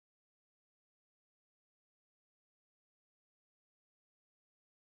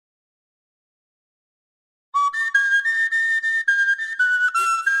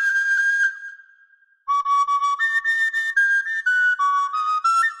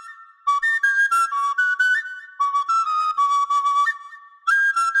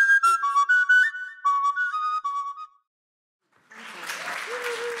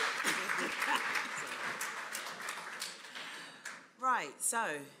So,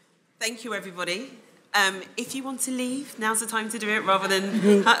 thank you, everybody. If you want to leave, now's the time to do it, rather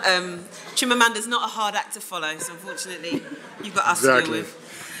than... Chimamanda's not a hard act to follow, so unfortunately, you've got us to deal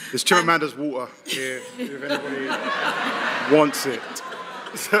with. There's Chimamanda's water here, if anybody wants it.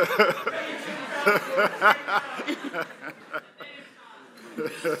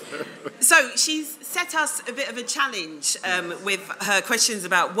 So she's set us a bit of a challenge with her questions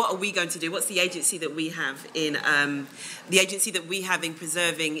about what are we going to do, what's the agency that we have in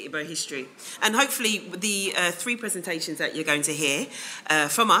preserving Igbo history. And hopefully the three presentations that you're going to hear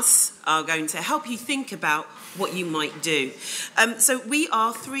from us are going to help you think about what you might do. So we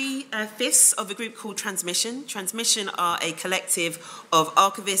are 3/5 of a group called Transmission. Transmission are a collective of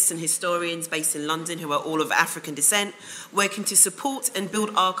archivists and historians based in London who are all of African descent, working to support and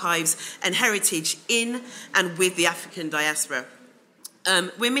build archives and heritage in and with the African diaspora.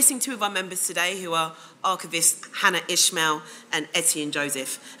 We're missing two of our members today, who are archivists Hannah Ishmael and Etienne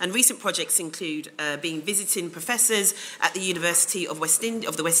Joseph. And recent projects include being visiting professors at the University of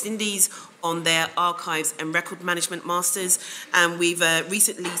the West Indies on their archives and record management masters. And we've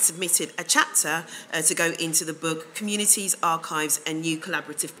recently submitted a chapter to go into the book Communities, Archives and New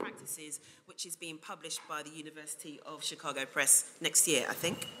Collaborative Practices, which is being published by the University of Chicago Press next year, I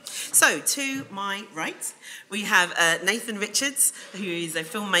think. So, to my right, we have Nathan Richards, who is a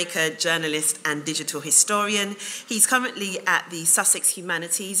filmmaker, journalist, and digital historian. He's currently at the Sussex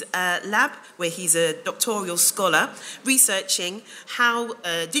Humanities Lab, where he's a doctoral scholar, researching how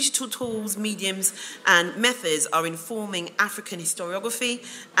digital tools, mediums, and methods are informing African historiography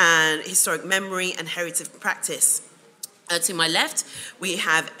and historic memory and heritage practice. To my left, we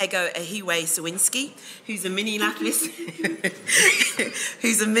have Ahaiwe Sowinski, who's a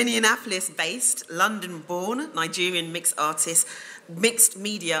Minneapolis-based, London-born Nigerian mixed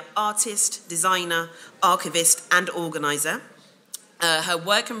media artist, designer, archivist, and organizer. Her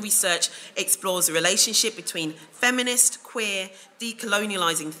work and research explores the relationship between feminist, queer,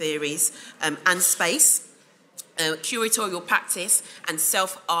 decolonializing theories and space, curatorial practice, and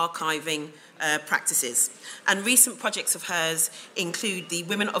self-archiving practices. And recent projects of hers include the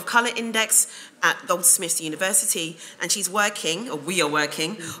Women of Colour Index at Goldsmiths University, and we are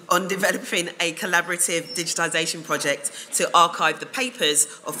working, on developing a collaborative digitisation project to archive the papers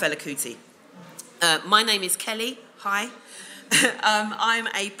of Fela Kuti. My name is Kelly. Hi. I'm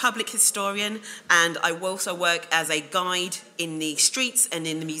a public historian, and I also work as a guide in the streets and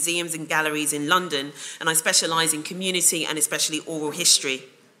in the museums and galleries in London, and I specialise in community and especially oral history.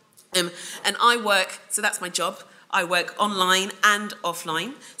 And I work, so that's my job, I work online and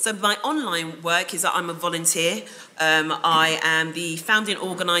offline. So my online work is that I'm a volunteer. I am the founding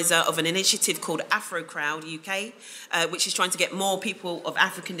organiser of an initiative called Afro Crowd UK, which is trying to get more people of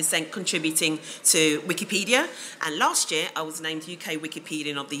African descent contributing to Wikipedia. And last year, I was named UK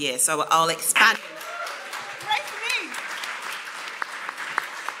Wikipedian of the Year. So I'll expand.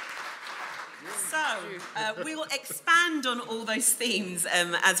 We will expand on all those themes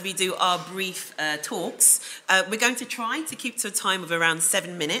as we do our brief talks. We're going to try to keep to a time of around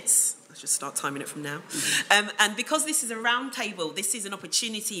 7 minutes. Let's just start timing it from now. And because this is a round table, this is an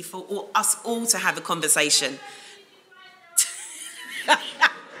opportunity for us all to have a conversation.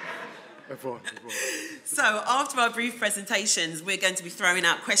 So after our brief presentations, we're going to be throwing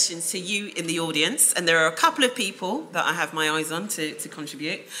out questions to you in the audience, and there are a couple of people that I have my eyes on to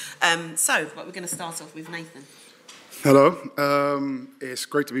contribute. But we're going to start off with Nathan. Hello, it's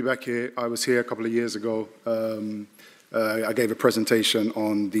great to be back here. I was here a couple of years ago. I gave a presentation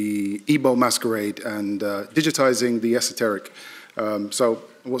on the Igbo masquerade and digitizing the esoteric. So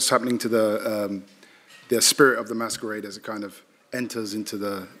what's happening to the spirit of the masquerade as it kind of enters into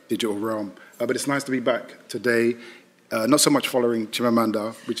the digital realm. But it's nice to be back today, not so much following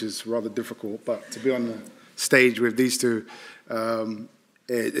Chimamanda, which is rather difficult, but to be on the stage with these two,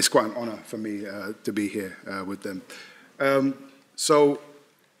 it's quite an honor for me to be here with them. So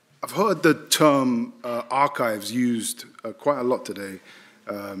I've heard the term archives used quite a lot today,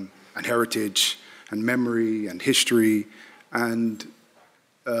 and heritage, and memory, and history, and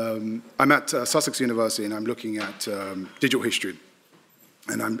I'm at Sussex University, and I'm looking at digital history.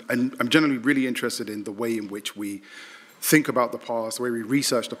 And I'm generally really interested in the way in which we think about the past, the way we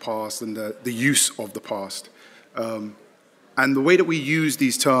research the past, and the use of the past. And the way that we use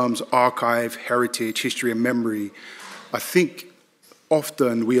these terms, archive, heritage, history, and memory, I think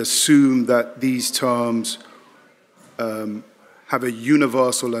often we assume that these terms have a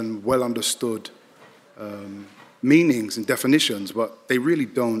universal and well-understood meanings and definitions, but they really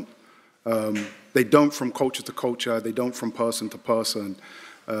don't. They don't from culture to culture, they don't from person to person.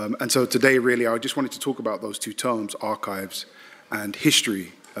 And so today, really, I just wanted to talk about those two terms, archives and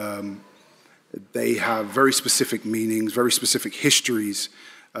history. They have very specific meanings, very specific histories,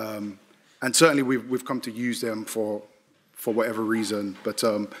 and certainly we've come to use them for whatever reason, but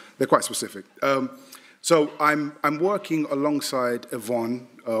they're quite specific. So I'm working alongside Yvonne,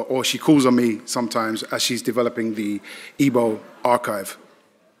 or she calls on me sometimes, as she's developing the Igbo archive.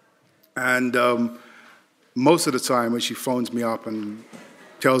 And most of the time when she phones me up and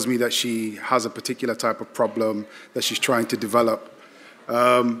tells me that she has a particular type of problem that she's trying to develop,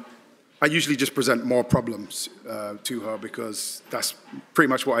 I usually just present more problems to her, because that's pretty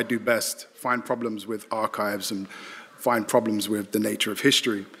much what I do best, find problems with archives and find problems with the nature of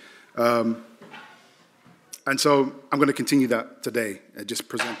history. And so I'm going to continue that today, just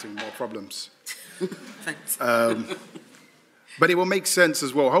presenting more problems. Thanks. But it will make sense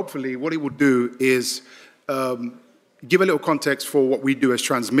as well. Hopefully, what it will do is give a little context for what we do as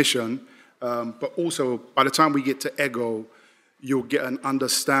transmission, but also, by the time we get to Ego, you'll get an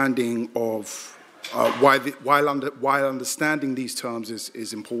understanding of why understanding these terms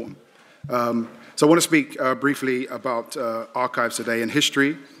is important. So I want to speak briefly about archives today and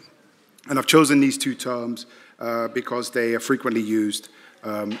history. And I've chosen these two terms because they are frequently used,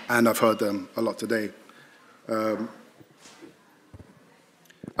 and I've heard them a lot today. And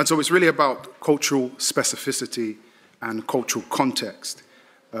so it's really about cultural specificity and cultural context.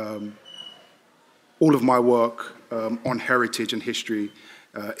 All of my work on heritage and history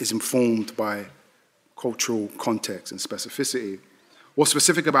is informed by cultural context and specificity. What's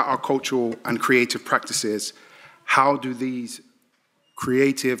specific about our cultural and creative practices? How do these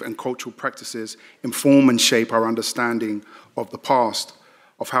creative and cultural practices inform and shape our understanding of the past,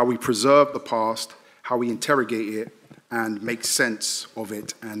 of how we preserve the past, how we interrogate it, and make sense of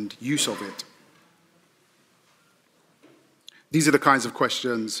it and use of it? These are the kinds of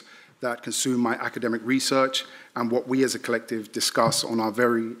questions that consume my academic research and what we as a collective discuss on our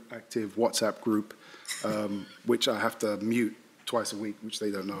very active WhatsApp group, which I have to mute twice a week, which they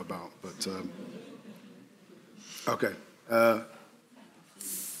don't know about, but okay.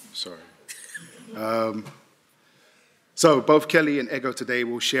 Sorry. So both Kelly and Ego today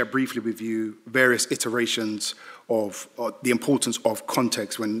will share briefly with you various iterations of the importance of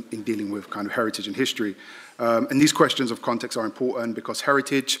context when in dealing with kind of heritage and history. And these questions of context are important because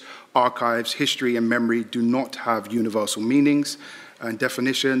heritage, archives, history, and memory do not have universal meanings and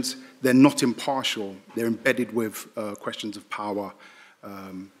definitions. They're not impartial. They're embedded with questions of power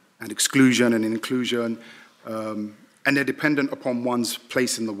and exclusion and inclusion. And they're dependent upon one's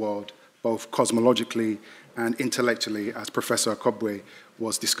place in the world, both cosmologically and intellectually, as Professor Akobwe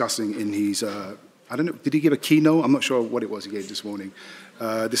was discussing in his, I don't know, did he give a keynote? I'm not sure what it was he gave this morning,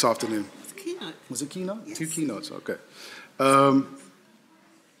 this afternoon. It's a keynote. Was it a keynote? Yes. 2 keynotes, okay.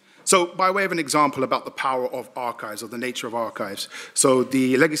 So by way of an example about the power of archives, or the nature of archives, so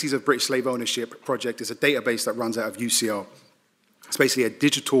the Legacies of British Slave Ownership project is a database that runs out of UCL. It's basically a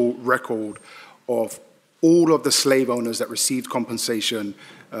digital record of all of the slave owners that received compensation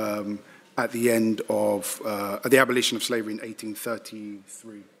at the end of the abolition of slavery in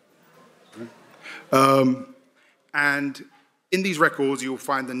 1833. And in these records, you'll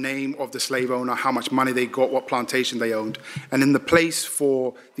find the name of the slave owner, how much money they got, what plantation they owned. And in the place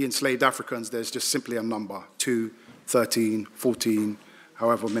for the enslaved Africans, there's just simply a number, 2, 13, 14,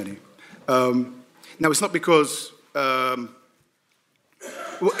 however many. Now, it's not because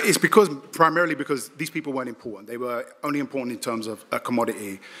it's primarily because these people weren't important. They were only important in terms of a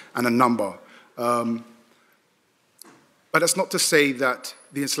commodity and a number. But that's not to say that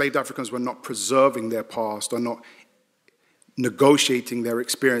the enslaved Africans were not preserving their past or not negotiating their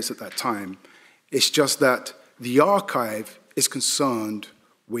experience at that time. It's just that the archive is concerned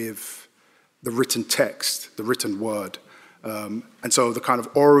with the written text, the written word. And so the kind of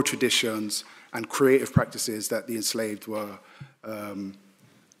oral traditions and creative practices that the enslaved were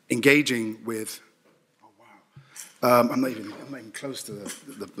engaging with. Oh wow! I'm not even close to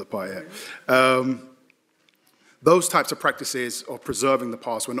the part yet. Those types of practices of preserving the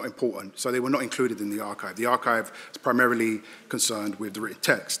past were not important, so they were not included in the archive. The archive is primarily concerned with the written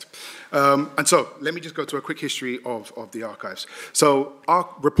text. And so let me just go to a quick history of the archives. So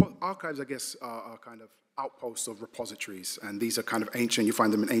archives, I guess, are kind of outposts of repositories, and these are kind of ancient. You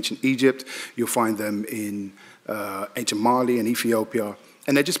find them in ancient Egypt, you'll find them in ancient Mali and Ethiopia,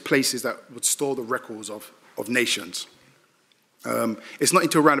 and they're just places that would store the records of nations. It's not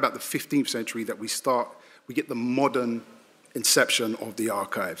until around about the 15th century that we get the modern inception of the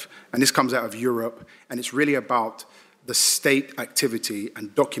archive, and this comes out of Europe, and it's really about the state activity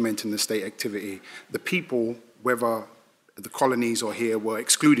and documenting the state activity. The people, whether the colonies or here, were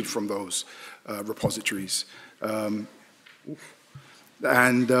excluded from those repositories.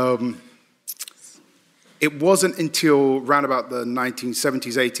 And it wasn't until around about the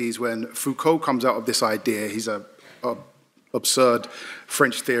 1970s, 80s when Foucault comes out of this idea. He's a absurd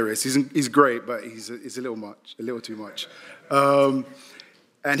French theorist. He's great, but he's a little too much.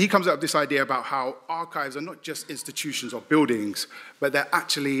 And he comes up with this idea about how archives are not just institutions or buildings, but they're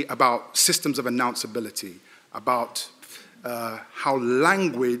actually about systems of announceability, about how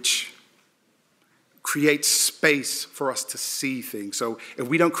language creates space for us to see things. So if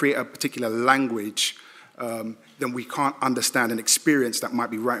we don't create a particular language, then we can't understand an experience that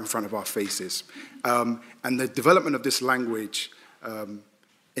might be right in front of our faces. And the development of this language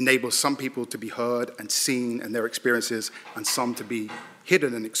enables some people to be heard and seen and their experiences, and some to be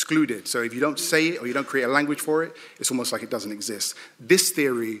hidden and excluded. So if you don't say it or you don't create a language for it, it's almost like it doesn't exist. This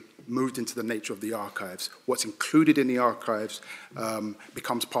theory moved into the nature of the archives. What's included in the archives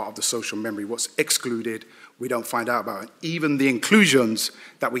becomes part of the social memory. What's excluded, we don't find out about. And even the inclusions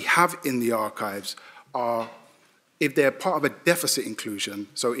that we have in the archives are, if they're part of a deficit inclusion,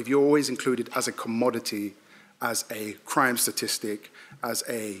 so if you're always included as a commodity, as a crime statistic, as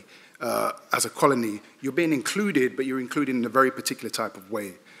a colony, you're being included, but you're included in a very particular type of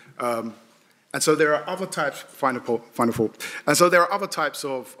way. And so there are other types, final thought. And so there are other types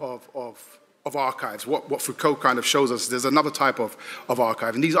of archives. What Foucault kind of shows us, there's another type of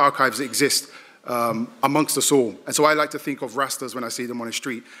archive, and these archives exist amongst us all. And so I like to think of Rastas when I see them on the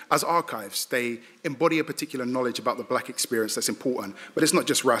street as archives. They embody a particular knowledge about the black experience that's important. But it's not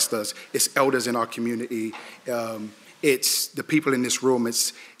just Rastas, it's elders in our community, it's the people in this room,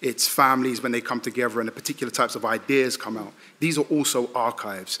 it's families when they come together and the particular types of ideas come out. These are also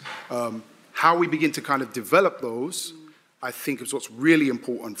archives. How we begin to kind of develop those, I think, is what's really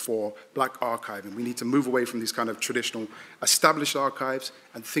important for black archiving. We need to move away from these kind of traditional established archives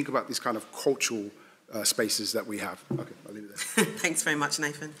and think about these kind of cultural spaces that we have. Okay, I'll leave it there. Thanks very much,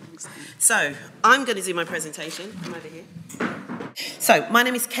 Nathan. So, I'm going to do my presentation. I'm over here. So, my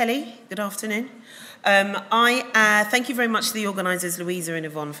name is Kelly. Good afternoon. Thank you very much to the organisers, Louisa and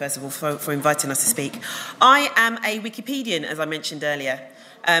Yvonne, first of all, for inviting us to speak. I am a Wikipedian, as I mentioned earlier.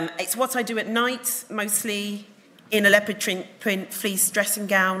 It's what I do at night, mostly in a leopard print fleece dressing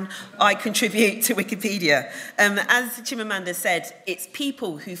gown. I contribute to Wikipedia. As Chimamanda said, it's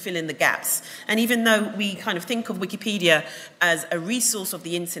people who fill in the gaps. And even though we kind of think of Wikipedia as a resource of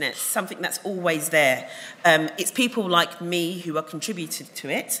the internet, something that's always there, it's people like me who are contributed to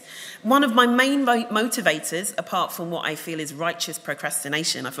it. One of my main motivators, apart from what I feel is righteous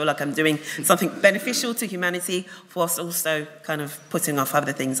procrastination, I feel like I'm doing something beneficial to humanity whilst also kind of putting off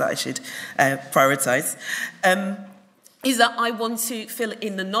other things that I should prioritise, is that I want to fill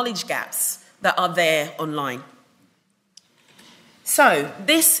in the knowledge gaps that are there online. So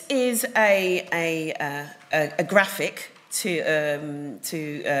this is a graphic to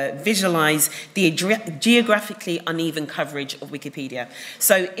visualise the geographically uneven coverage of Wikipedia.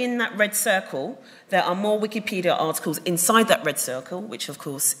 So in that red circle, there are more Wikipedia articles inside that red circle, which of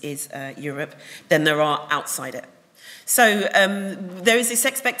course is Europe, than there are outside it. So there is this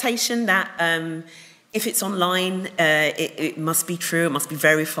expectation that if it's online, it must be true, it must be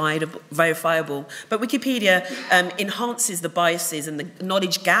verifiable. But Wikipedia enhances the biases and the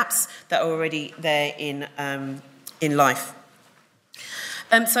knowledge gaps that are already there in life.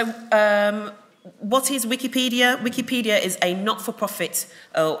 What is Wikipedia? Wikipedia is a not-for-profit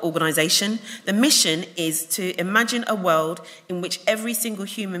organisation. The mission is to imagine a world in which every single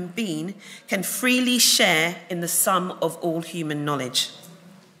human being can freely share in the sum of all human knowledge.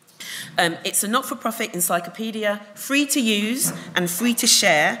 It's a not-for-profit encyclopedia, free to use and free to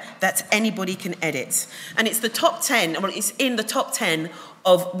share, that anybody can edit. And it's the top 10, well, it's in the top 10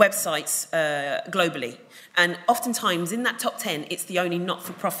 of websites globally. And oftentimes in that top 10, it's the only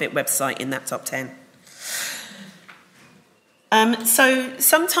not-for-profit website in that top 10. So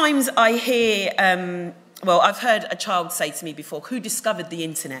sometimes I hear, well, I've heard a child say to me before, who discovered the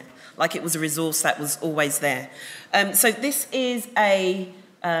internet? Like it was a resource that was always there. So this is the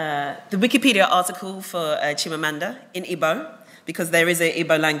Wikipedia article for Chimamanda in Igbo, because there is a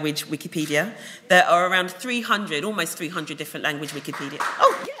Igbo language Wikipedia. There are around 300, almost 300 different language Wikipedia.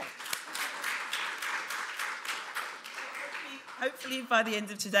 Oh, yeah. Hopefully by the end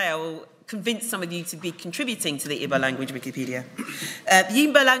of today, I will convince some of you to be contributing to the Igbo language Wikipedia. The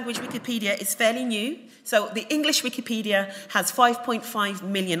Igbo language Wikipedia is fairly new. So the English Wikipedia has 5.5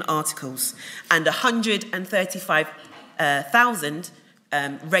 million articles and 135,000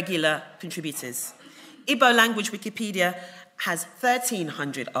 regular contributors. Igbo language Wikipedia has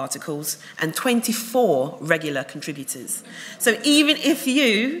 1,300 articles and 24 regular contributors. So even if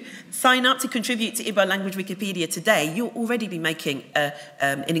you sign up to contribute to Igbo language Wikipedia today, you'll already be making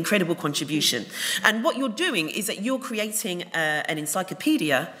an incredible contribution. And what you're doing is that you're creating an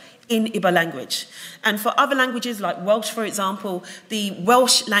encyclopedia in Igbo language. And for other languages like Welsh, for example, the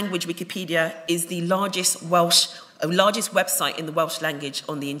Welsh language Wikipedia is the largest website in the Welsh language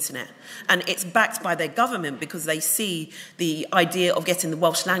on the internet. And it's backed by their government because they see the idea of getting the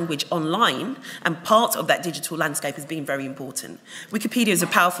Welsh language online and part of that digital landscape as being very important. Wikipedia is a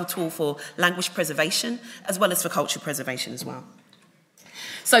powerful tool for language preservation as well as for cultural preservation as well.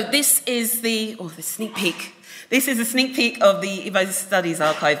 So this is the sneak peek. This is a sneak peek of the Igbo Studies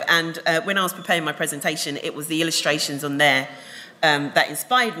Archive, and when I was preparing my presentation, it was the illustrations on there that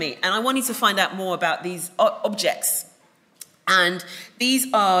inspired me. And I wanted to find out more about these objects. And these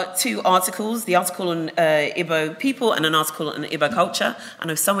are two articles, the article on Igbo people and an article on Igbo culture. I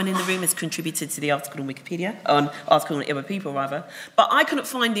know someone in the room has contributed to the article on Wikipedia, article on Igbo people rather. But I couldn't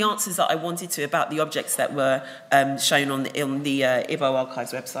find the answers that I wanted to about the objects that were shown on the Igbo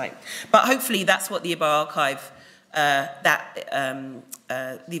Archives website. But hopefully that's what the Igbo Archive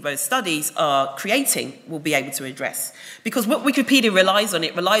the Igbo Studies are creating will be able to address. Because what Wikipedia relies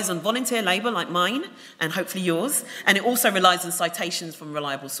on volunteer labour like mine and hopefully yours, and it also relies on citations from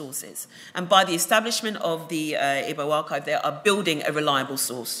reliable sources. And by the establishment of the Igbo Archive, they are building a reliable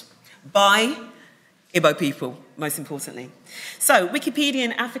source by Igbo people, most importantly. So, Wikipedia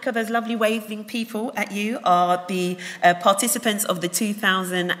in Africa, those lovely waving people at you are the participants of the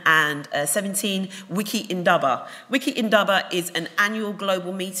 2017 Wiki Indaba. Wiki Indaba is an annual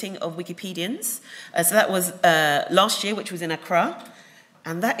global meeting of Wikipedians. So that was last year, which was in Accra.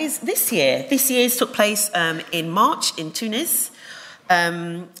 And that is this year. This year's took place in March in Tunis.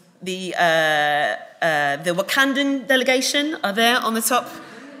 The Wakandan delegation are there on the top,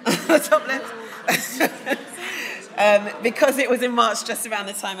 the top left. Because it was in March, just around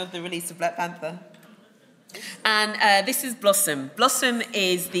the time of the release of Black Panther. And this is Blossom. Blossom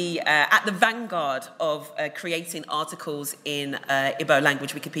is at the vanguard of creating articles in Igbo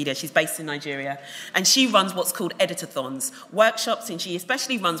language Wikipedia. She's based in Nigeria. And she runs what's called editathons, workshops, and she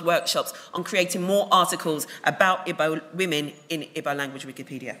especially runs workshops on creating more articles about Igbo women in Igbo language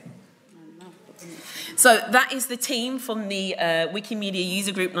Wikipedia. So that is the team from the Wikimedia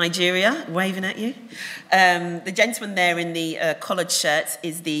User Group Nigeria, waving at you. The gentleman there in the collared shirt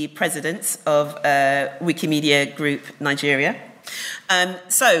is the president of Wikimedia Group Nigeria.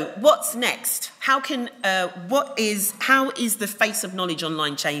 So what's next? How is the face of knowledge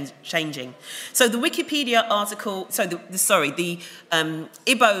online changing? So the Wikipedia article, the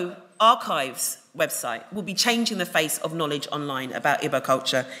Igbo Archives website will be changing the face of knowledge online about Igbo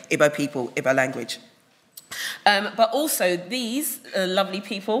culture, Igbo people, Igbo language. But also these lovely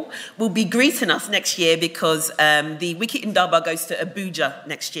people will be greeting us next year because the Wiki Indaba goes to Abuja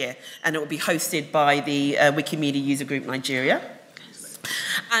next year and it will be hosted by the Wikimedia User Group Nigeria.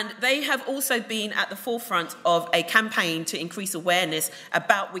 And they have also been at the forefront of a campaign to increase awareness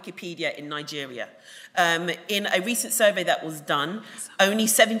about Wikipedia in Nigeria. In a recent survey that was done, only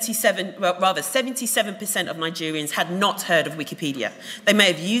 77% of Nigerians had not heard of Wikipedia. They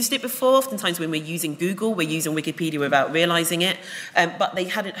may have used it before. Oftentimes when we're using Google, we're using Wikipedia without realizing it, but they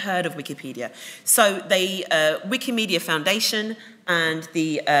hadn't heard of Wikipedia. So the Wikimedia Foundation and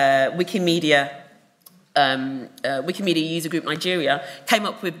the Wikimedia User Group Nigeria came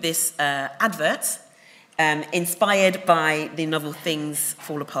up with this advert inspired by the novel Things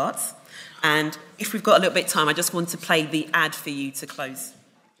Fall Apart. And if we've got a little bit of time, I just want to play the ad for you to close.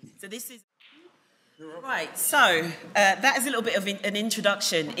 So this is... Right, so that is a little bit of an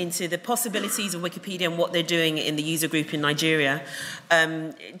introduction into the possibilities of Wikipedia and what they're doing in the user group in Nigeria.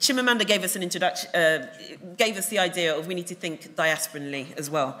 Chimamanda gave us an introduction, gave us the idea of we need to think diasporally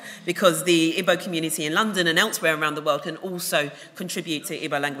as well, because the Igbo community in London and elsewhere around the world can also contribute to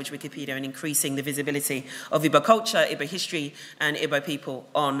Igbo language Wikipedia and increasing the visibility of Igbo culture, Igbo history, and Igbo people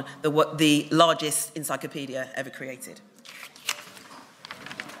on the largest encyclopedia ever created.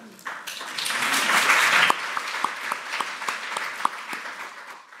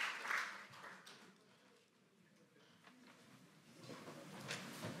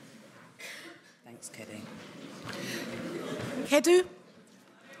 Kedu,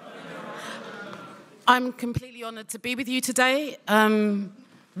 I'm completely honoured to be with you today.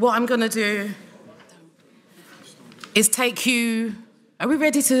 What I'm going to do is take you... Are we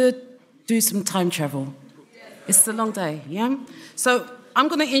ready to do some time travel? It's a long day, yeah? So I'm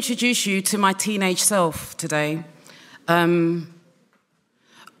going to introduce you to my teenage self today. I've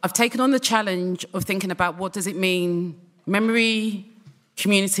taken on the challenge of thinking about what does it mean memory,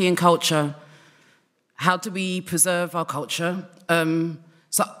 community and culture. How do we preserve our culture?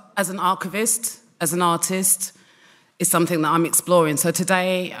 So as an archivist, as an artist, it's something that I'm exploring. So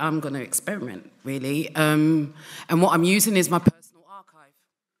today I'm going to experiment, really. And what I'm using is my personal archive.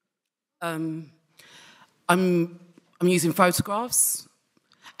 I'm using photographs.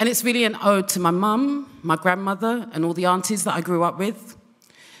 And it's really an ode to my mum, my grandmother, and all the aunties that I grew up with.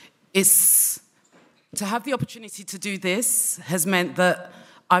 To have the opportunity to do this has meant that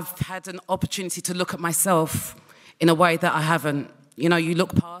I've had an opportunity to look at myself in a way that I haven't. You know, you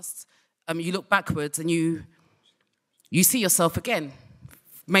look past, you look backwards, and you see yourself again,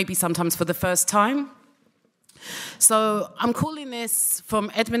 maybe sometimes for the first time. So I'm calling this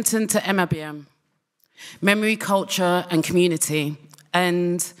From Edmonton to MABM, Memory, Culture and Community.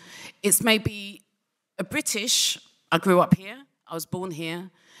 And it's maybe a British, I grew up here, I was born here,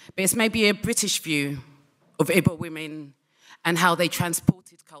 but it's maybe a British view of Igbo women and how they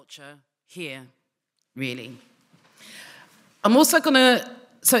transported culture here, really. I'm also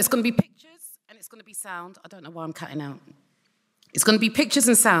so it's gonna be pictures and it's gonna be sound. I don't know why I'm cutting out. It's gonna be pictures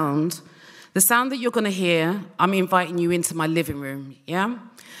and sound. The sound that you're gonna hear, I'm inviting you into my living room, yeah?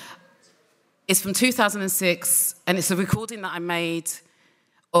 It's from 2006, and it's a recording that I made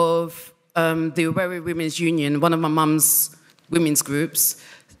of the Ahaiwe Women's Union, one of my mum's women's groups,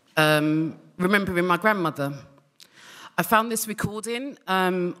 remembering my grandmother. I found this recording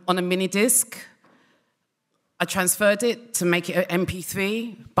on a mini disc. I transferred it to make it an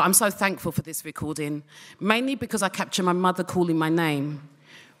MP3, but I'm so thankful for this recording, mainly because I captured my mother calling my name.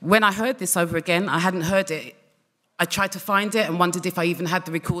 When I heard this over again, I hadn't heard it. I tried to find it and wondered if I even had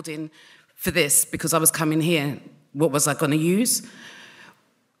the recording for this, because I was coming here. What was I going to use?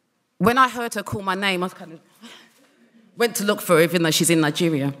 When I heard her call my name, I kind of went to look for her, even though she's in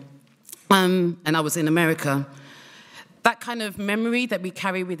Nigeria, and I was in America. That kind of memory that we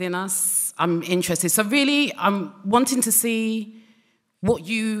carry within us, I'm interested. So really, I'm wanting to see what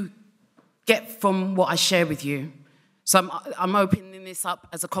you get from what I share with you. So I'm opening this up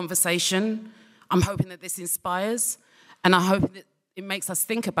as a conversation. I'm hoping that this inspires, and I'm hoping that it makes us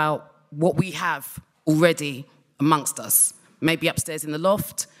think about what we have already amongst us. Maybe upstairs in the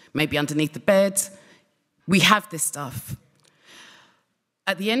loft, maybe underneath the bed. We have this stuff.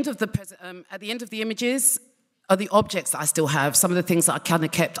 At the end of the images are the objects that I still have, some of the things that I kind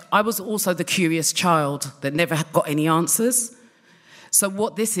of kept. I was also the curious child that never got any answers. So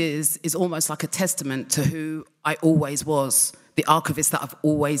what this is almost like a testament to who I always was, the archivist that I've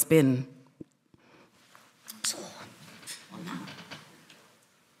always been.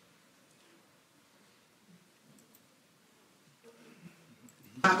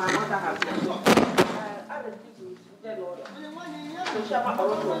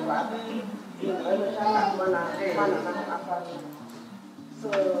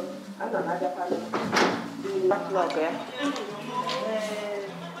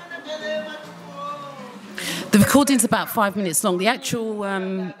 The recording's about 5 minutes long. The actual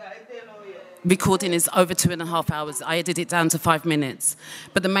recording is over 2.5 hours. I edited it down to 5 minutes.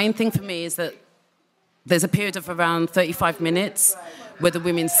 But the main thing for me is that there's a period of around 35 minutes where the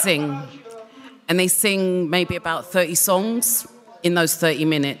women sing. And they sing maybe about 30 songs in those 30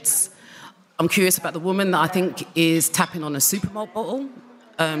 minutes. I'm curious about the woman that I think is tapping on a Supermalt bottle,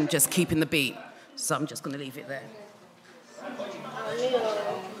 just keeping the beat. So I'm just going to leave it there.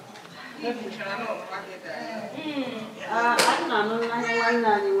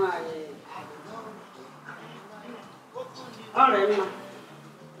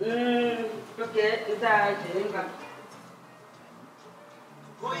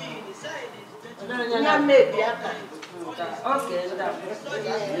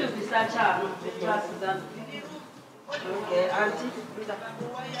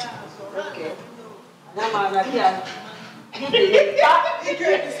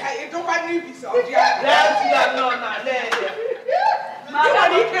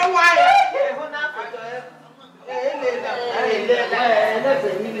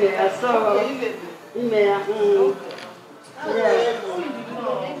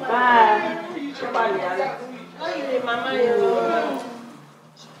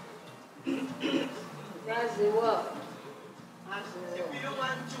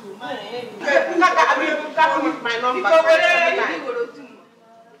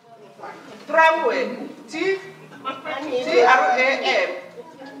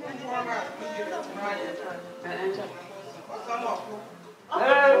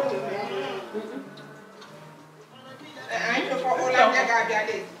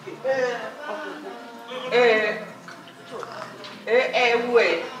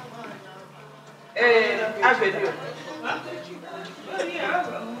 Avenue.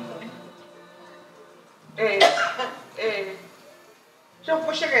 So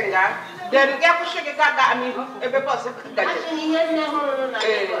push again, guy. Then get push again, got me a bus.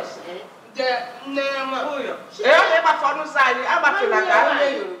 The name of my phone side, I'm a filler,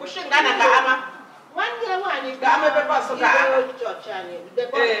 pushing Gana. 1 year, one, you got a bus of about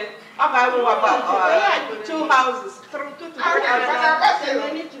 2 houses through 2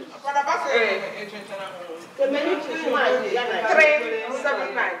 the minute is 379.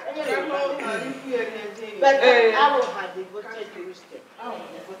 But I will have the voted Christian.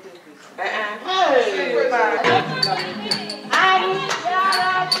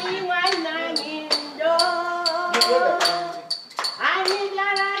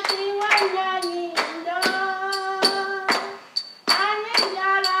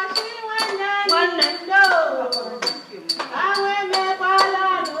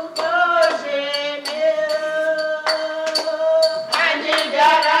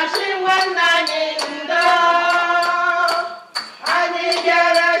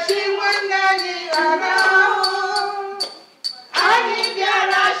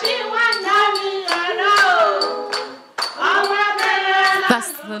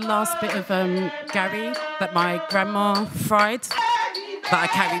 The last bit of Gary that my grandma fried that I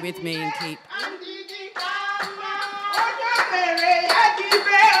carry with me and keep.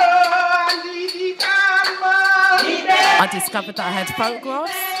 I discovered that I had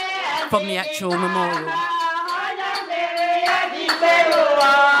photographs from the actual memorial.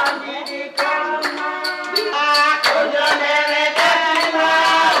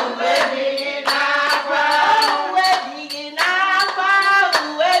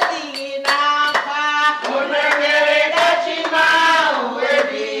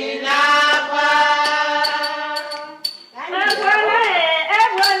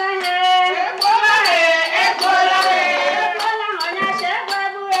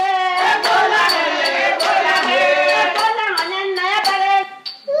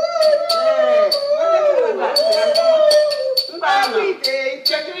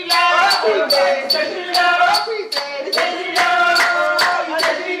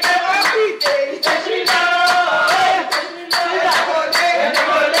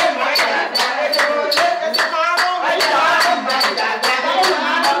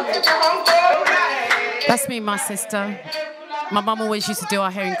 That's me and my sister. My mum always used to do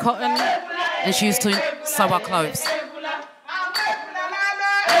our hair in cotton, and she used to sew our clothes.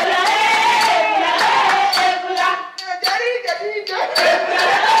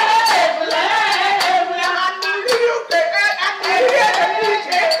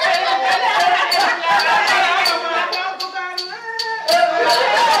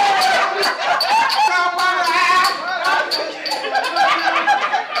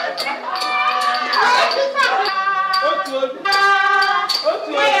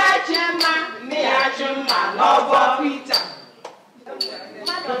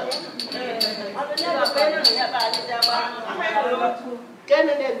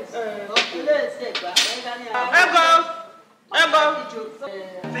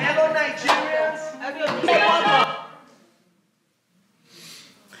 Fellow Nigerians.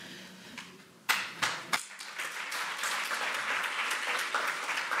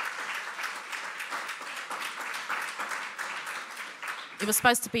 It was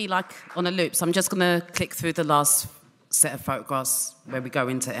supposed to be like on a loop, so I'm just going to click through the last set of photographs where we go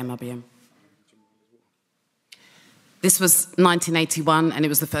into MIBM. This was 1981, and it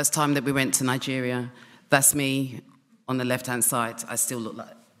was the first time that we went to Nigeria. That's me on the left-hand side. I still look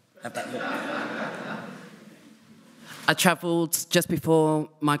like, have that look. I travelled just before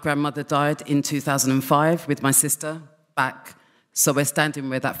my grandmother died in 2005 with my sister back. So we're standing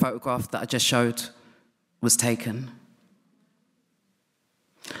where that photograph that I just showed was taken.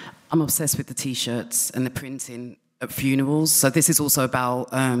 I'm obsessed with the T-shirts and the printing at funerals. So this is also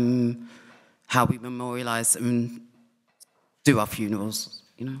about how we memorialise and do our funerals,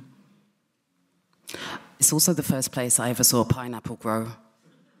 you know. It's also the first place I ever saw a pineapple grow.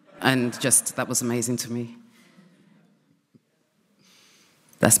 And just, that was amazing to me.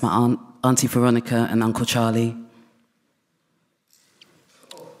 That's my Auntie Veronica and Uncle Charlie.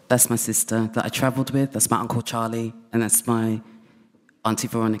 That's my sister that I travelled with. That's my Uncle Charlie. And that's my Auntie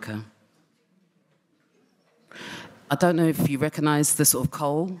Veronica. I don't know if you recognise the sort of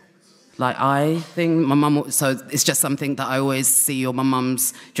coal, like eye thing. My mum, so it's just something that I always see on my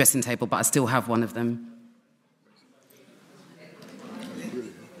mum's dressing table, but I still have one of them.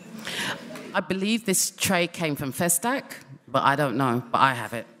 I believe this tray came from Festac, but I don't know, but I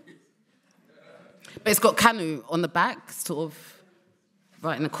have it. But it's got Kanu on the back, sort of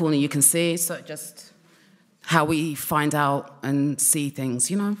right in the corner you can see. So just how we find out and see things,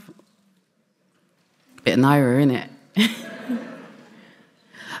 you know. Bit of Naira, innit?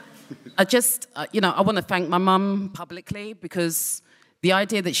 I just, I want to thank my mum publicly because the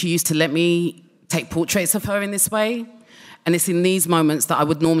idea that she used to let me take portraits of her in this way, and it's in these moments that I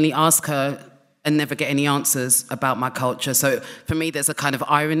would normally ask her and never get any answers about my culture. So for me, there's a kind of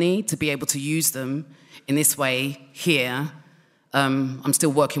irony to be able to use them in this way here. I'm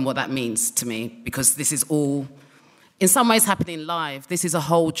still working what that means to me because this is all, in some ways, happening live. This is a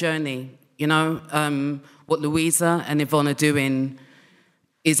whole journey, you know? What Louisa and Yvonne are doing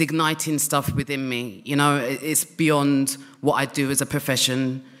is igniting stuff within me, you know? It's beyond what I do as a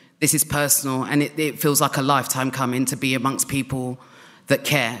profession. This is personal, and it feels like a lifetime coming to be amongst people that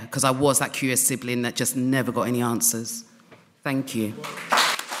care, because I was that curious sibling that just never got any answers. Thank you.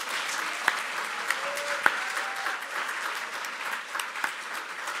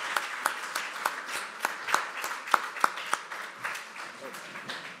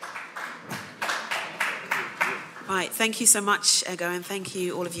 Right, thank you so much, Ego, and thank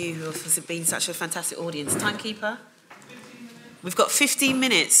you all of you who have been such a fantastic audience. Timekeeper? We've got 15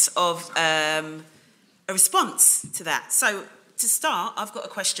 minutes of a response to that. So to start, I've got a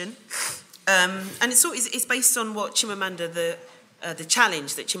question, and it's based on what Chimamanda, the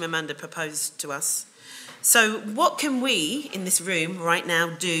challenge that Chimamanda proposed to us. So what can we in this room right now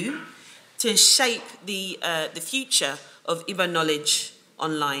do to shape the future of Igbo knowledge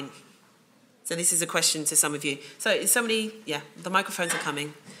online? So this is a question to some of you. So is somebody, yeah, the microphones are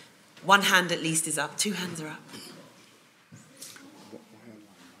coming. One hand at least is up, 2 hands are up.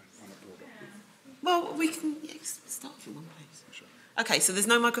 Well, we can start from one place. Sure. Okay, so there's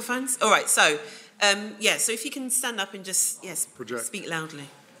no microphones? All right, so, so if you can stand up and just, project. Speak loudly.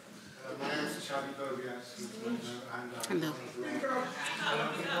 My name is Shadi Kobe, Hello.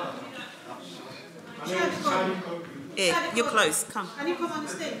 Yeah, you're close, come. Can you come on the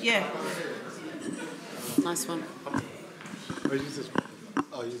stage? Yeah. Nice one. use this.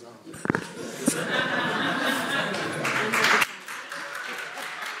 Oh, use that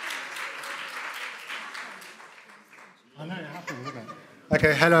I know it happened, didn't it?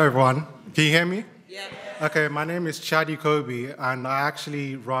 Okay, hello everyone. Can you hear me? Yeah. Okay, my name is Chadi Kobe, and I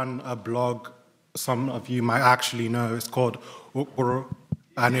actually run a blog some of you might actually know. It's called Ukburu.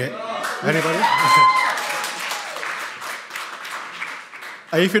 Anybody?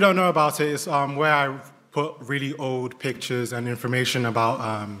 If you don't know about it, it's where I put really old pictures and information about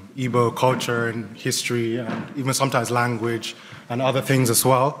Igbo culture and history, and even sometimes language and other things as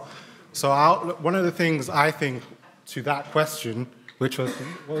well. So one of the things I think to that question, which was,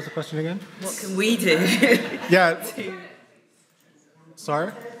 what was the question again? What can we do? Yeah.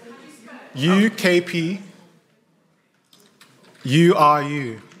 Sorry? UKP,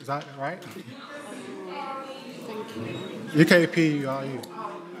 URU. Is that right? UKP, URU.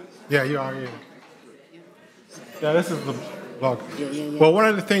 Yeah, URU. Yeah, this is the blog. Yeah. Well, one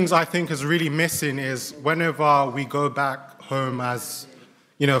of the things I think is really missing is whenever we go back home as,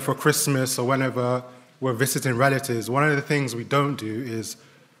 for Christmas or whenever we're visiting relatives, one of the things we don't do is,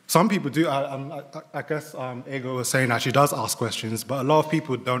 some people do, I guess Ego was saying that she does ask questions, but a lot of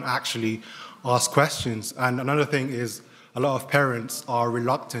people don't actually ask questions. And another thing is a lot of parents are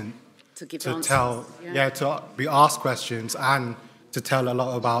reluctant to be asked questions and to tell a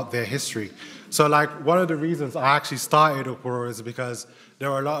lot about their history. So one of the reasons I actually started Ukburu is because there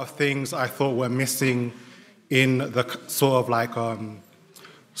were a lot of things I thought were missing in the sort of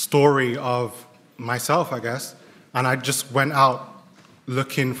story of myself, I guess. And I just went out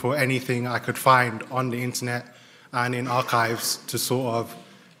looking for anything I could find on the internet and in archives to sort of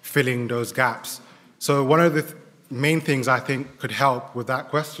filling those gaps. So one of the main things I think could help with that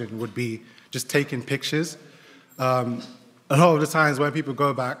question would be just taking pictures. A lot of the times when people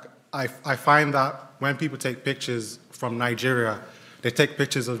go back, I find that when people take pictures from Nigeria, they take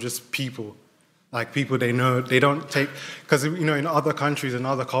pictures of just people, like people they know. They don't take, because in other countries and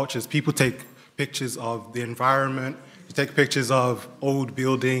other cultures, people take pictures of the environment, they take pictures of old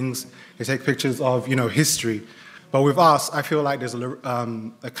buildings, they take pictures of history. But with us, I feel like there's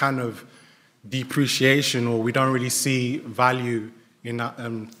a kind of depreciation, or we don't really see value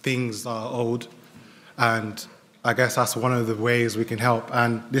in things that are old. And I guess that's one of the ways we can help.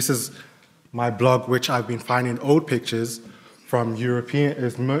 And this is my blog, which I've been finding old pictures from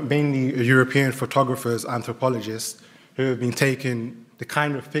mainly European photographers, anthropologists, who have been taking the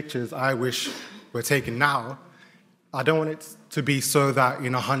kind of pictures I wish were taken now. I don't want it to be so that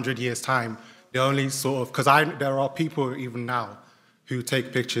in 100 years' time, they only sort of, because there are people even now who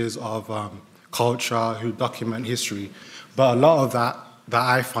take pictures of culture, who document history, but a lot of that that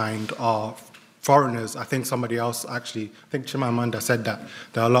I find are foreigners. I think somebody else actually, I think Chimamanda said that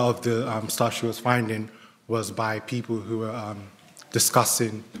a lot of the stuff she was finding was by people who were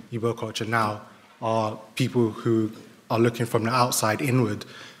discussing Igbo culture now, are people who are looking from the outside inward.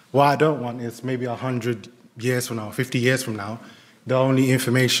 What I don't want is maybe 100 years from now, 50 years from now, the only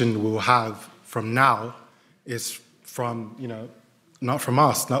information we'll have from now is from, you know, not from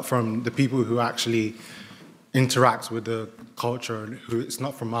us, not from the people who actually interact with the culture, who it's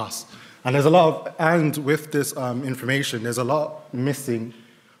not from us. And there's a lot of, and with this information, there's a lot missing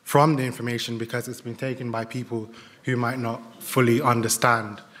from the information because it's been taken by people who might not fully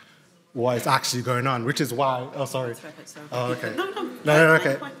understand what is actually going on, which is why, oh, sorry. Oh, okay. No,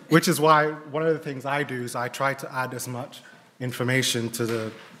 okay. Which is why one of the things I do is I try to add as much information to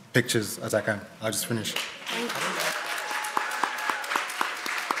the pictures as I can. I'll just finish. Thank you.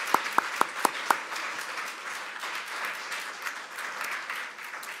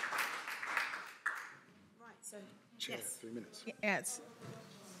 Yes. 3 minutes. Yes.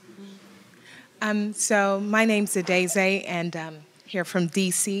 So my name's Adeze, and here from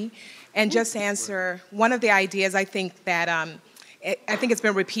DC. And just to answer one of the ideas, I think that I think it's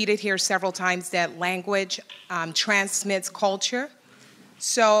been repeated here several times that language transmits culture.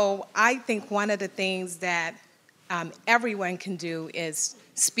 So I think one of the things that everyone can do is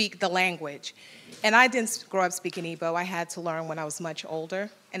speak the language. And I didn't grow up speaking Igbo. I had to learn when I was much older,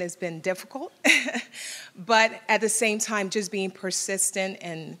 and it's been difficult. But at the same time, just being persistent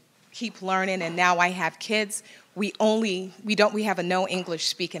and keep learning. And now I have kids. We have a no English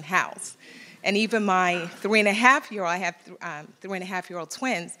speaking house. And even my 3.5-year-old, I have 3.5-year-old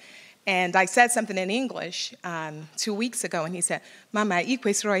twins. And I said something in English 2 weeks ago, and he said, Mama, I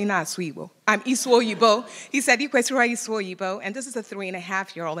kwesịrị na-asụ Igbo. I'm Isu Oyibo. He said, I kwesịrị Isu Oyibo. And this is a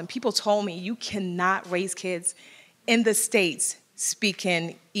 3.5-year-old. And people told me, you cannot raise kids in the States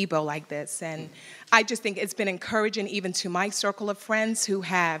speaking Igbo like this. And I just think it's been encouraging even to my circle of friends who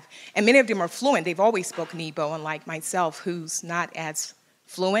have, and many of them are fluent. They've always spoken Igbo, unlike myself, who's not as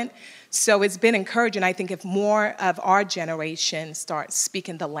fluent. So it's been encouraging, I think, if more of our generation starts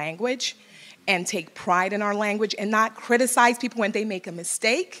speaking the language and take pride in our language and not criticize people when they make a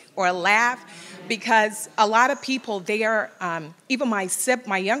mistake or laugh, because a lot of people, they are, even my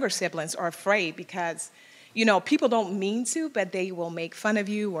younger siblings are afraid because, you know, people don't mean to, but they will make fun of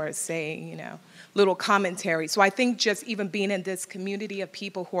you or say, you know, little commentary. So I think just even being in this community of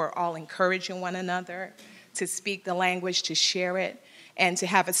people who are all encouraging one another to speak the language, to share it, and to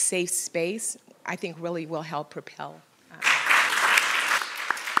have a safe space, I think really will help propel.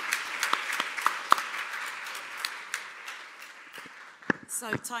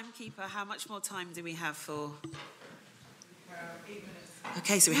 So, timekeeper, how much more time do we have for? 8 minutes.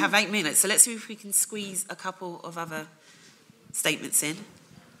 Okay, so we have 8 minutes. So let's see if we can squeeze a couple of other statements in.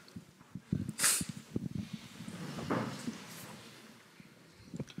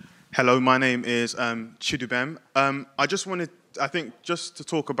 Hello, my name is Chidubem. I just wanted, I think, just to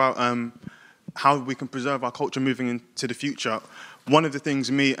talk about how we can preserve our culture moving into the future. One of the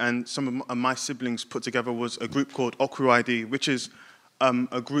things me and some of my siblings put together was a group called Okru ID, which is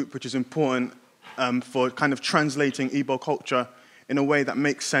a group which is important for kind of translating Igbo culture in a way that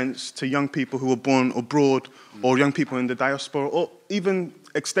makes sense to young people who are born abroad or young people in the diaspora, or even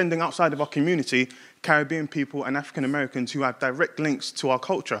extending outside of our community, Caribbean people and African Americans who have direct links to our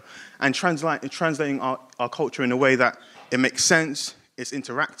culture, and translating our culture in a way that it makes sense, it's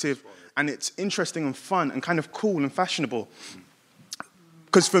interactive, and it's interesting and fun and kind of cool and fashionable.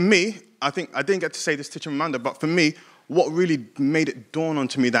 Because for me, I think, I didn't get to say this to Chimamanda, but for me, what really made it dawn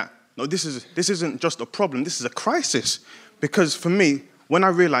onto me that, no, this isn't just a problem, this is a crisis. Because for me, when I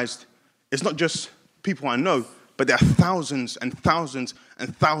realized it's not just people I know, but there are thousands and thousands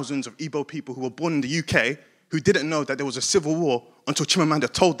and thousands of Igbo people who were born in the UK who didn't know that there was a civil war until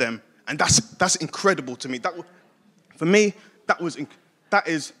Chimamanda told them. And that's incredible to me. For me, that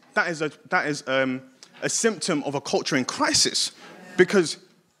is a symptom of a culture in crisis, because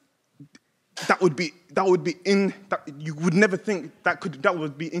you would never think that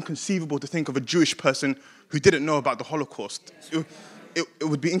would be inconceivable to think of a Jewish person who didn't know about the Holocaust. It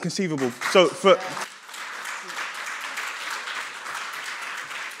would be inconceivable. So for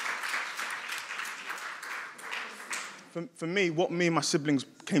me, what me and my siblings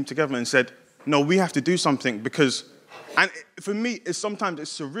came together and said, no, we have to do something, because, and for me, sometimes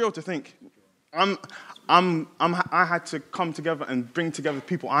it's surreal to think, I had to come together and bring together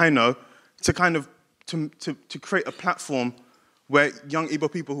people I know to kind of to create a platform where young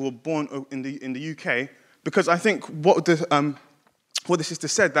Igbo people who were born in the UK, because I think what the sister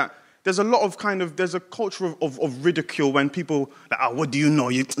said, that there's a lot of there's a culture of ridicule when people like, what do you know?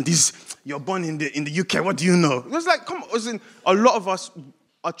 You're born in the UK, what do you know? It's like, come on, a lot of us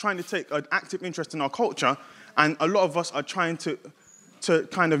are trying to take an active interest in our culture, and a lot of us are trying to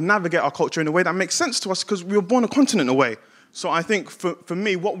kind of navigate our culture in a way that makes sense to us because we were born a continent away. So I think for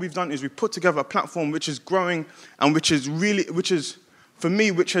me, what we've done is we've put together a platform which is growing and which has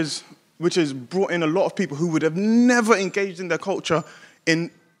brought in a lot of people who would have never engaged in their culture to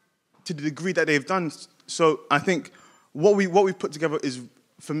the degree that they've done. So I think what we've put together is,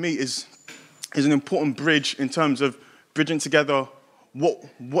 for me, is an important bridge in terms of bridging together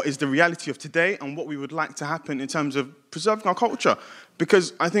what is the reality of today and what we would like to happen in terms of preserving our culture.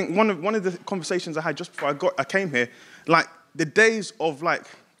 Because I think one of the conversations I had just before I came here, like the days of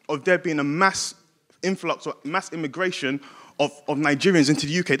there being a mass influx or mass immigration of Nigerians into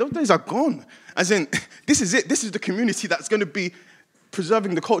the UK, those days are gone. As in, this is it. This is the community that's going to be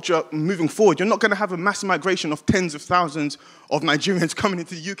preserving the culture moving forward. You're not going to have a mass migration of tens of thousands of Nigerians coming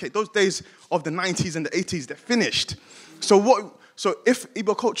into the UK. Those days of the 90s and the 80s, they're finished. So if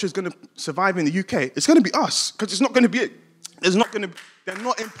Igbo culture is going to survive in the UK, it's going to be us, because it's not going to be it. They're not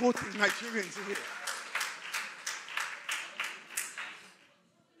importing Nigerians in here.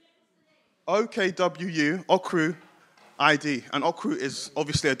 OKWU, Okru, ID. And Okru is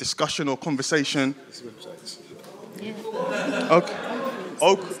obviously a discussion or conversation. Yeah.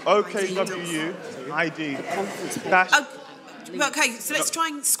 OKWU, ID. Okay, so let's try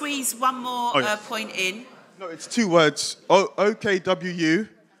and squeeze one more point in. No, it's two words. OKWU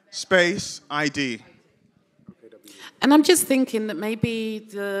space ID. And I'm just thinking that maybe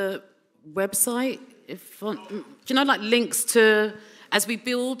the website, like links to, as we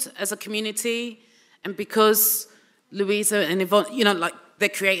build as a community, and because Louisa and Yvonne, like they're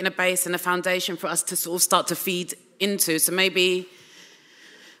creating a base and a foundation for us to sort of start to feed into. So maybe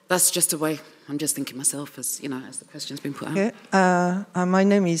that's just a way. I'm just thinking myself as the question's been put out. Okay. My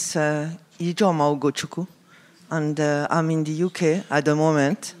name is Ijoma Ugochukwu, and I'm in the UK at the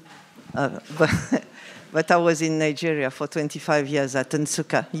moment. But I was in Nigeria for 25 years at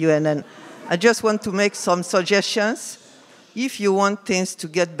Nsukka, UNN. I just want to make some suggestions. If you want things to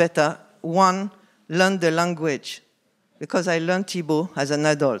get better, one, learn the language, because I learned Igbo as an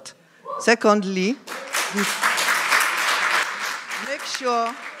adult. Secondly, make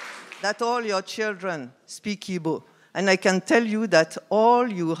sure that all your children speak Igbo. And I can tell you that all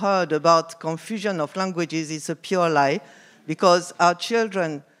you heard about confusion of languages is a pure lie, because our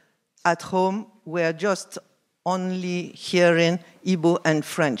children at home were just only hearing Igbo and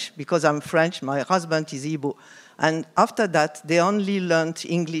French, because I'm French, my husband is Igbo. And after that, they only learned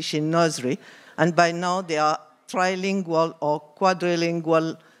English in nursery, and by now they are trilingual or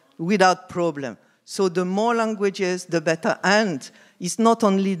quadrilingual without problem. So the more languages, the better. And it's not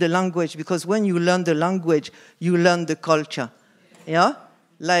only the language, because when you learn the language, you learn the culture. Yeah?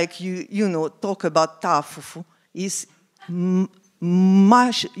 Like talk about tafufu is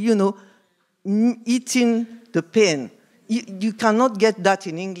eating the pain. You cannot get that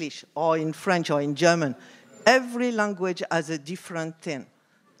in English or in French or in German. Every language has a different thing.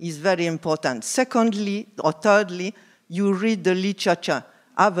 It's very important. Secondly, or thirdly, you read the literature.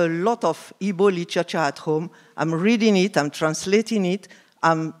 I have a lot of Igbo literature at home. I'm reading it, I'm translating it,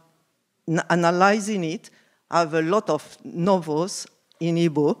 I'm analyzing it. I have a lot of novels in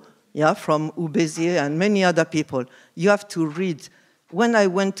Igbo, from Ubezie and many other people. You have to read. When I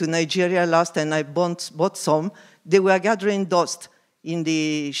went to Nigeria last and I bought some, they were gathering dust in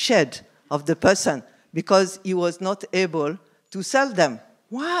the shed of the person because he was not able to sell them.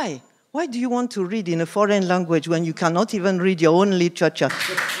 Why? Why do you want to read in a foreign language when you cannot even read your own literature?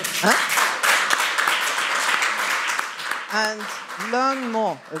 And learn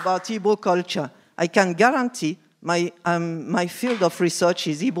more about Igbo culture. I can guarantee my field of research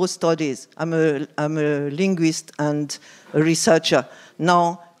is Igbo studies. I'm a linguist and a researcher.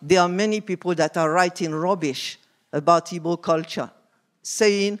 Now, there are many people that are writing rubbish about Igbo culture,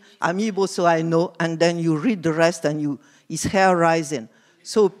 saying, I'm Igbo, so I know, and then you read the rest and it's hair rising.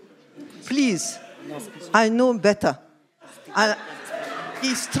 So, please, I know better.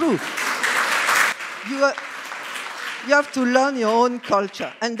 It's true. You have to learn your own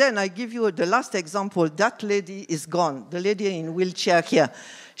culture. And then I give you the last example. That lady is gone, the lady in wheelchair here.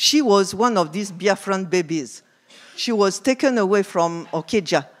 She was one of these Biafran babies. She was taken away from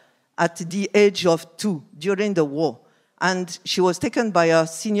Okija at the age of 2 during the war. And she was taken by her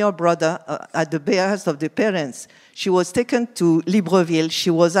senior brother at the behest of the parents. She was taken to Libreville. She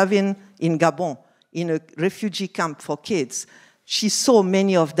was having in Gabon, in a refugee camp for kids. She saw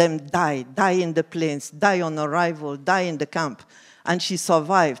many of them die in the planes, die on arrival, die in the camp. And she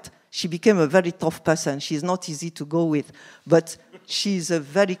survived. She became a very tough person. She's not easy to go with, but she's a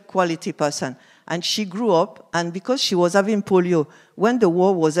very quality person. And she grew up, and because she was having polio, when the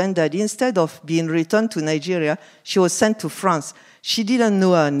war was ended, instead of being returned to Nigeria, she was sent to France. She didn't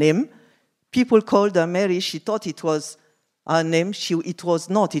know her name. People called her Mary. She thought it was her name. It was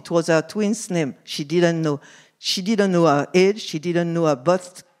not. It was her twin's name. She didn't know. She didn't know her age. She didn't know her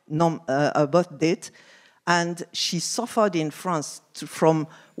birth date. And she suffered in France from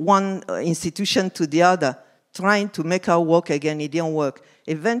one institution to the other, trying to make her work again. It didn't work.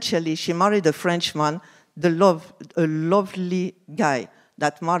 Eventually, she married a Frenchman, a lovely guy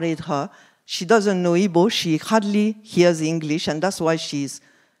that married her. She doesn't know Igbo. She hardly hears English, and that's why she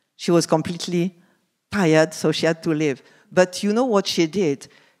was completely tired, so she had to leave. But you know what she did?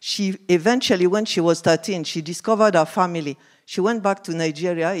 She eventually, when she was 13, she discovered her family. She went back to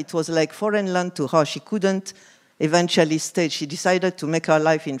Nigeria. It was like foreign land to her. She couldn't eventually stay. She decided to make her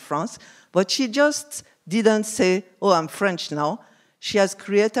life in France, but she just didn't say, oh, I'm French now. She has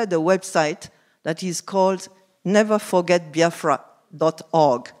created a website that is called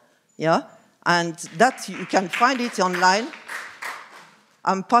neverforgetbiafra.org. Yeah? And that you can find it online.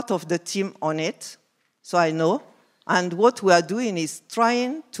 I'm part of the team on it, so I know. And what we are doing is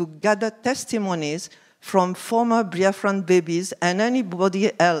trying to gather testimonies from former Biafran babies and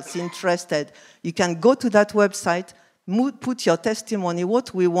anybody else interested. You can go to that website, put your testimony.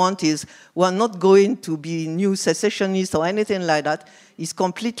 What we want is, we're not going to be new secessionists or anything like that. It's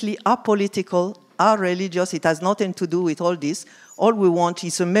completely apolitical, religious. It has nothing to do with all this. All we want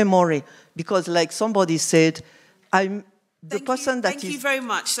is a memory. Because like somebody said, Thank you very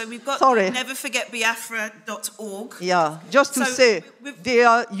much. So we've got neverforgetbiafra.org. Yeah, just to say,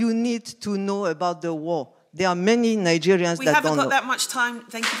 you need to know about the war. There are many Nigerians that don't know. We haven't got that much time.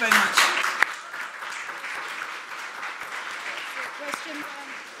 Thank you very much.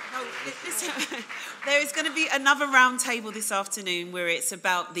 There is going to be another roundtable this afternoon where it's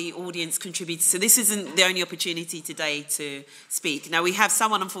about the audience contributors. So this isn't the only opportunity today to speak. Now, we have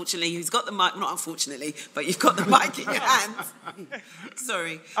someone, unfortunately, who's got the mic. Not unfortunately, but you've got the mic in your hand.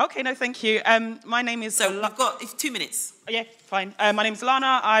 Sorry. Okay, no, thank you. My name is... So we've got 2 minutes. Yeah, fine. My name is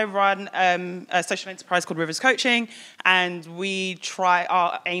Lana. I run a social enterprise called Rivers Coaching, and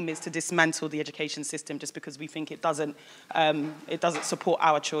our aim is to dismantle the education system just because we think it doesn't support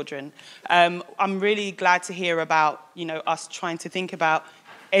our children. I'm really glad to hear about, us trying to think about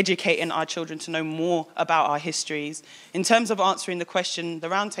educating our children to know more about our histories. In terms of answering the question, the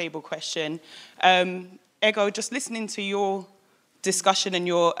roundtable question, Ego, just listening to your discussion and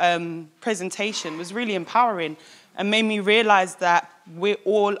your presentation was really empowering and made me realize that we're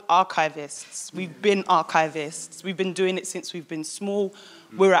all archivists. We've been archivists. We've been doing it since we've been small.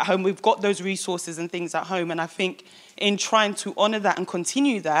 We're at home. We've got those resources and things at home. And I think in trying to honor that and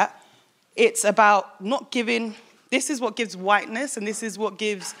continue that, it's about not giving... This is what gives whiteness and this is what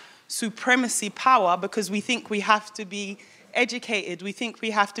gives supremacy power, because we think we have to be educated. We think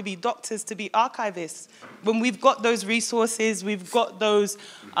we have to be doctors to be archivists. When we've got those resources, we've got those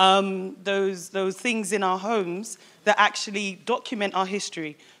things in our homes that actually document our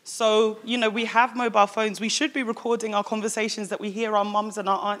history. So, we have mobile phones. We should be recording our conversations that we hear our mums and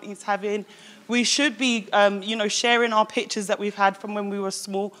our aunties having. We should be, sharing our pictures that we've had from when we were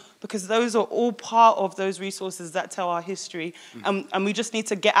small, because those are all part of those resources that tell our history. And we just need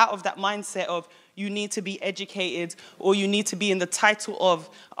to get out of that mindset of, you need to be educated or you need to be in the title of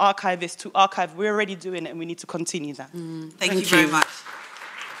archivist to archive. We're already doing it and we need to continue that. Thank you very much.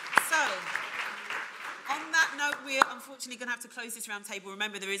 So, on that note, we're unfortunately going to have to close this roundtable.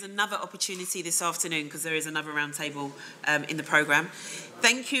 Remember, there is another opportunity this afternoon because there is another roundtable in the programme.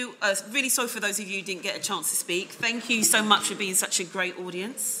 Thank you. Really sorry for those of you who didn't get a chance to speak. Thank you so much for being such a great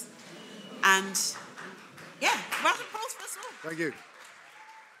audience. And, yeah, round of applause for us all. Thank you.